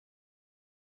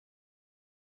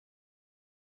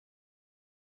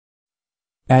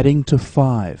adding to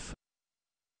 5.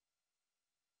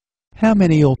 How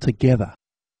many altogether?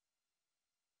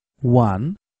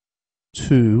 1,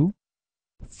 2,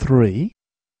 3.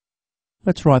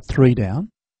 Let's write 3 down.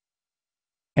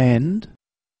 And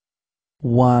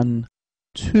 1,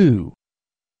 2.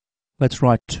 Let's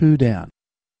write 2 down.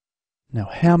 Now,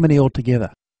 how many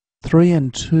altogether? 3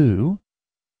 and 2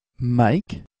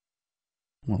 make,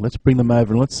 well, let's bring them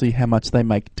over and let's see how much they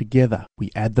make together.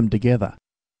 We add them together.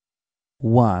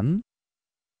 1,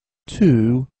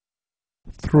 2,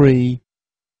 3,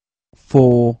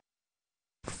 4,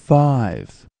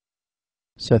 5.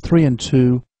 So 3 and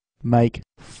 2 make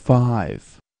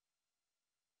 5.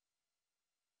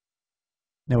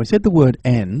 Now we said the word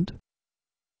and.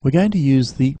 We're going to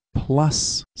use the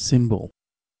plus symbol.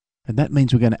 And that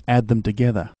means we're going to add them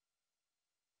together.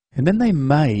 And then they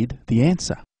made the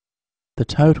answer, the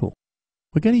total.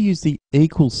 We're going to use the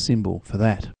equal symbol for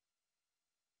that.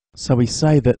 So we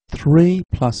say that 3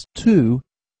 plus 2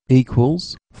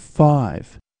 equals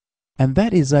 5. And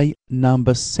that is a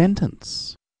number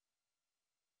sentence.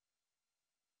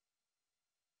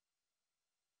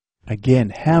 Again,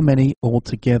 how many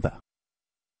altogether?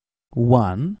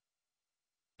 1,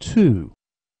 2.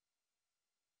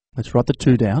 Let's write the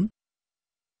 2 down.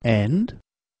 And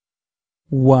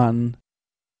 1,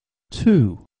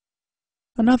 2.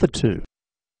 Another 2.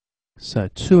 So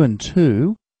 2 and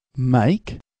 2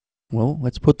 make, well,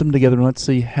 let's put them together and let's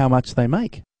see how much they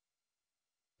make.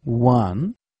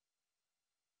 1,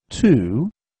 2,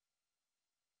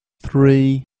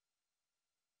 3,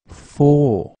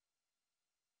 4.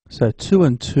 So 2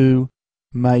 and 2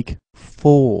 make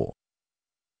 4.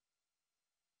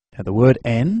 Now the word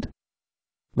and,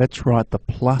 let's write the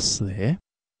plus there.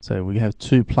 So we have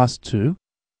 2 plus 2.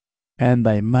 And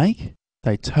they make,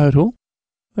 they total.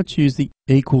 Let's use the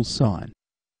equal sign.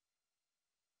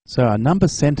 So our number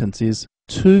sentence is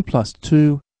 2 plus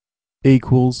 2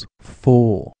 equals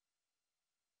 4.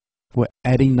 We're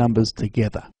adding numbers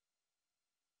together.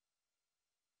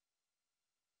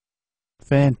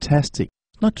 Fantastic.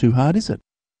 Not too hard, is it?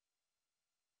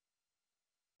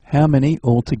 How many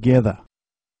altogether?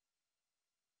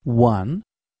 1,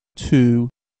 2,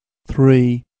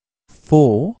 3,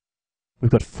 4.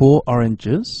 We've got 4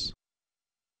 oranges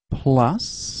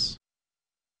plus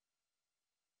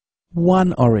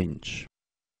 1 orange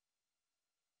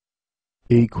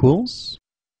equals,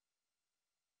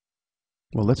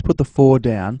 well, let's put the 4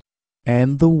 down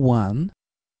and the 1.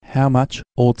 How much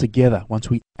altogether once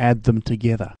we add them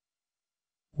together?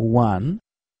 1,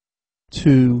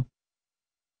 2,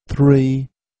 3,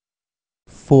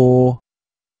 4,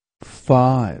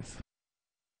 5.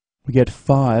 We get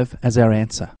 5 as our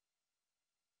answer.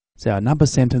 So our number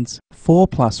sentence, 4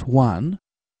 plus 1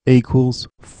 equals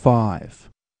 5.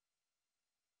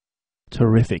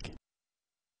 Terrific.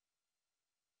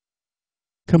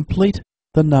 Complete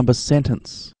the number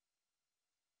sentence.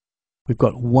 We've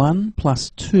got 1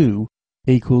 plus 2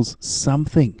 equals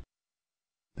something.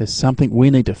 There's something we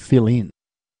need to fill in.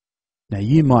 Now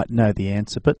you might know the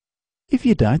answer, but if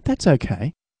you don't, that's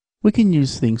okay. We can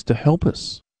use things to help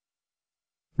us.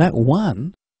 That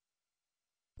 1,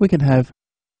 we can have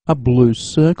a blue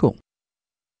circle.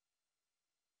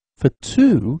 For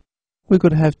 2, we've got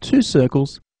to have 2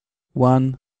 circles.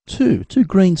 1, 2. 2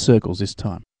 green circles this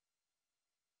time.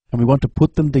 And we want to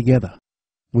put them together.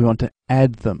 We want to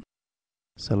add them.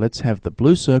 So let's have the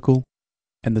blue circle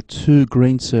and the 2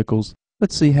 green circles.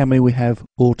 Let's see how many we have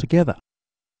all together.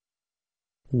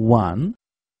 1,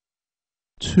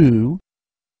 2,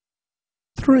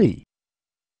 3.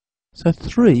 So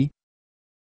 3